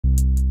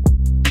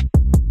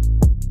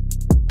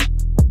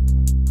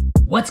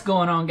What's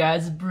going on,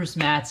 guys? It's Bruce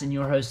Matson,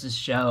 your host of the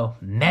show,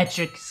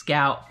 Metric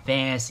Scout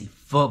Fantasy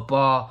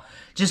Football.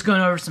 Just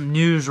going over some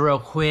news real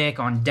quick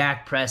on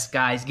Dak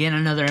Prescott. He's getting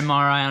another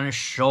MRI on his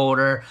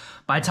shoulder.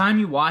 By the time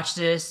you watch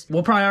this,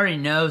 we'll probably already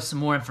know some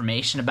more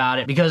information about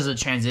it because of the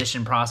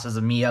transition process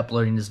of me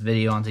uploading this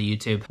video onto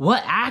YouTube.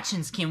 What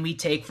actions can we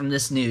take from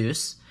this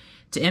news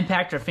to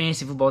impact our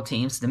fantasy football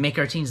teams to make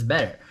our teams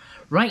better?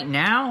 Right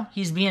now,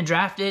 he's being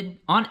drafted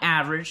on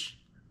average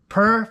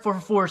per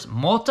 444's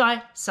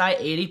multi-site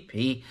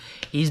ADP.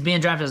 He's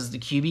being drafted as the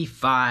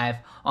QB5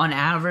 on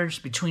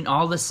average between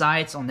all the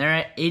sites on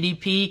their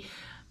ADP.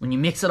 When you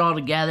mix it all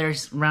together,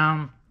 it's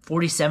around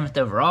 47th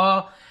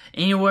overall.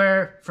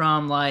 Anywhere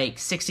from like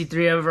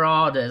 63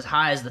 overall to as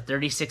high as the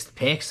 36th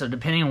pick. So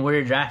depending on where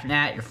you're drafting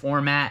at, your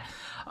format,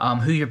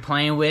 who you're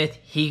playing with,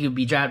 he could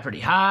be drafted pretty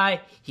high.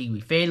 He could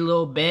be faded a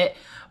little bit.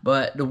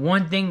 But the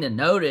one thing to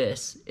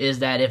notice is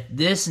that if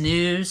this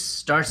news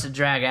starts to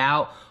drag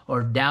out,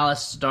 or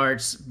Dallas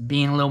starts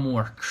being a little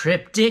more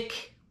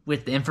cryptic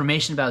with the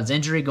information about his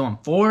injury going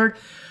forward,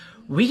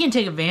 we can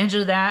take advantage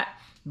of that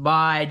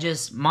by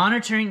just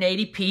monitoring the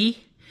ADP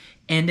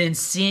and then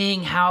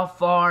seeing how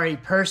far he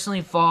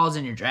personally falls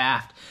in your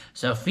draft.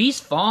 So if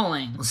he's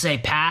falling, let's say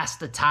past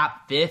the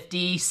top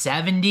 50,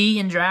 70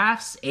 in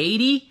drafts,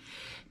 80,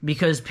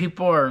 because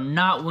people are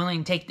not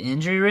willing to take the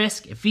injury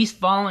risk, if he's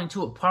falling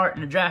to a part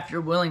in the draft,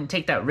 you're willing to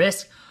take that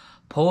risk,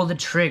 pull the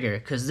trigger,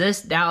 because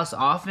this Dallas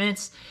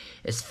offense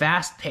is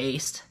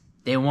fast-paced.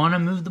 They want to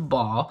move the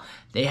ball.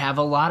 They have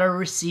a lot of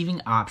receiving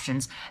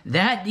options.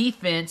 That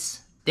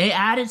defense, they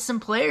added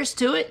some players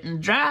to it in the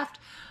draft,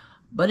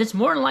 but it's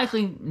more than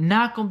likely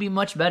not going to be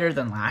much better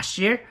than last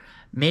year.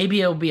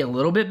 Maybe it'll be a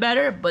little bit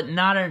better, but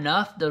not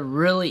enough to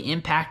really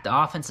impact the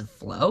offensive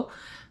flow.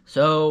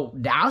 So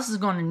Dallas is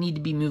going to need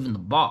to be moving the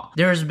ball.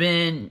 There's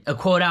been a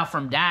quote out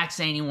from Dak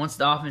saying he wants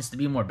the offense to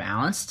be more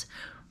balanced.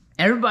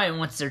 Everybody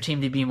wants their team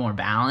to be more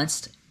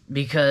balanced,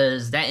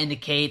 because that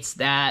indicates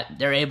that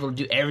they're able to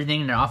do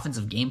everything in their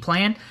offensive game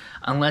plan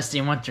unless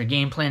they want their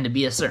game plan to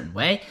be a certain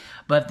way.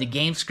 But if the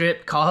game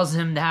script calls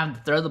them to have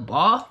to throw the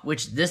ball,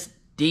 which this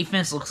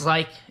defense looks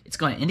like it's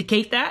going to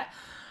indicate that,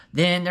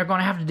 then they're going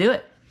to have to do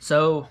it.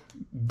 So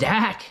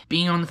Dak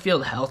being on the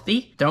field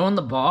healthy, throwing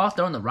the ball,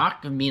 throwing the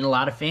rock could mean a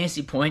lot of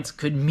fantasy points,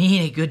 could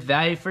mean a good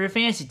value for your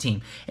fantasy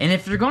team. And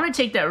if you're going to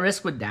take that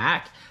risk with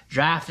Dak,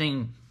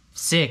 drafting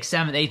 6th,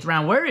 7th, 8th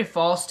round, wherever he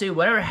falls to,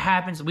 whatever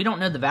happens, we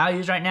don't know the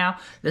values right now.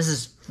 This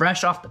is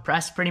fresh off the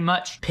press pretty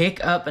much.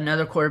 Pick up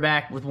another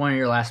quarterback with one of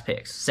your last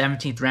picks.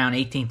 17th round,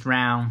 18th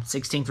round,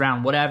 16th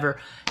round, whatever.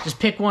 Just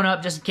pick one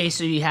up just in case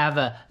so you have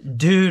a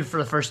dude for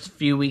the first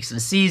few weeks of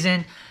the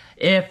season.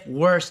 If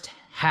worst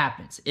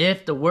happens,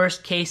 if the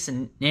worst case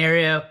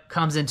scenario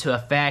comes into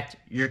effect,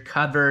 you're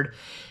covered.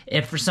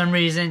 If for some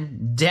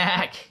reason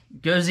Dak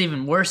goes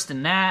even worse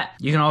than that,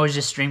 you can always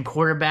just stream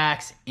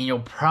quarterbacks and you'll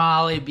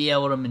probably be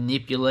able to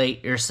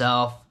manipulate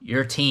yourself,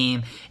 your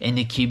team,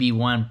 into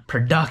QB1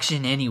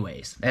 production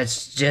anyways.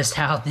 That's just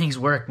how things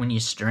work when you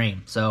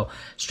stream. So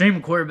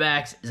streaming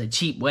quarterbacks is a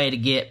cheap way to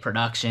get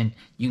production.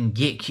 You can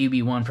get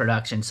QB1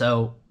 production.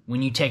 So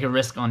when you take a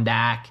risk on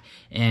Dak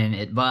and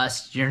it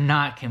busts, you're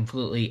not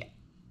completely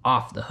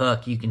off the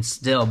hook. You can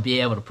still be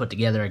able to put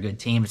together a good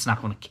team. It's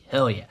not going to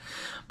kill you.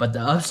 But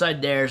the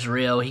upside there is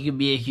real. He could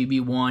be a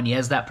QB1. He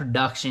has that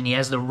production. He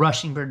has the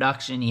rushing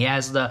production. He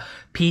has the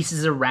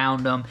pieces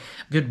around him.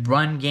 Good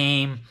run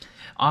game.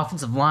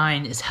 Offensive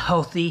line is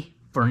healthy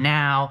for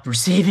now.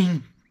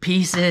 Receiving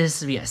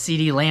pieces. We got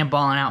CD Lamb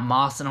balling out,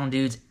 mossing on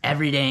dudes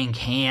every day in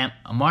camp.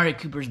 Amari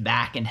Cooper's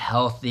back and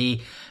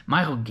healthy.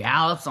 Michael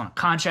Gallup's on a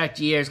contract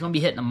year. He's going to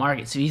be hitting the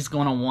market, so he's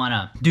going to want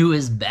to do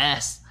his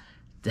best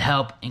to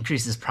help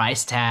increase his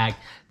price tag.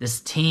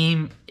 This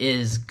team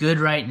is good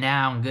right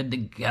now and good to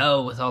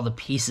go with all the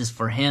pieces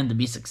for him to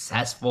be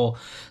successful.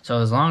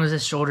 So as long as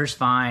his shoulder's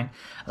fine,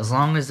 as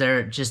long as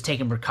they're just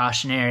taking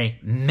precautionary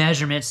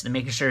measurements to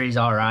making sure he's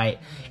all right,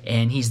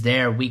 and he's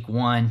there week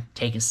 1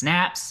 taking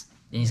snaps,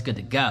 then he's good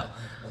to go.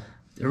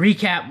 To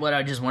recap what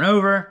I just went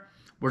over,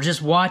 we're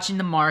just watching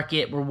the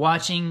market. We're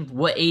watching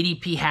what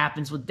ADP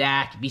happens with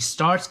Dak. If he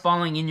starts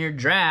falling in your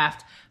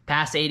draft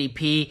past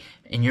ADP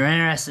and you're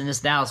interested in this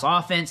Dallas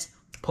offense,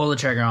 pull the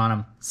trigger on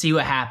him. See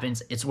what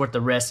happens. It's worth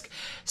the risk.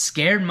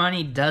 Scared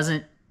money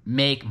doesn't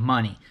make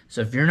money.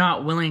 So if you're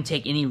not willing to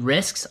take any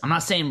risks, I'm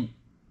not saying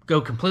go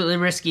completely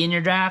risky in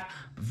your draft,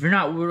 but if you're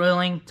not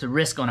willing to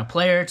risk on a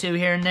player or two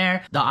here and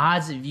there, the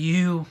odds of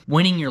you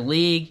winning your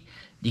league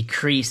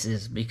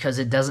decreases because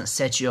it doesn't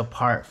set you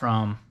apart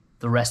from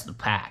the rest of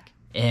the pack.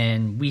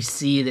 And we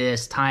see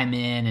this time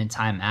in and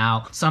time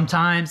out.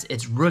 Sometimes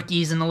it's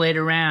rookies in the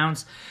later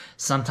rounds.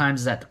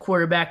 Sometimes it's at the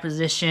quarterback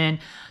position.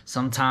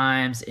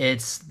 Sometimes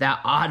it's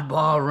that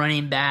oddball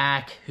running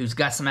back who's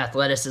got some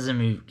athleticism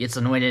who gets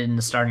anointed in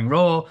the starting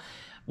role.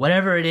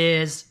 Whatever it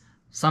is,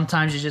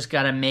 sometimes you just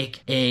got to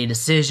make a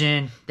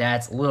decision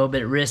that's a little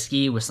bit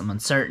risky with some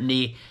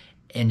uncertainty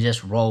and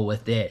just roll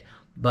with it.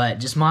 But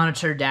just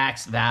monitor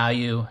Dak's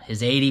value,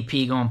 his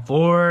ADP going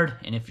forward,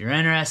 and if you're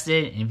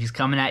interested, and if he's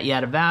coming at you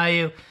at a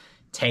value,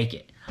 take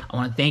it. I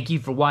want to thank you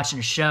for watching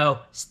the show,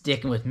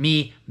 sticking with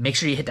me. Make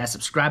sure you hit that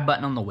subscribe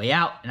button on the way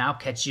out, and I'll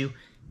catch you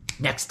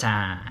next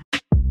time.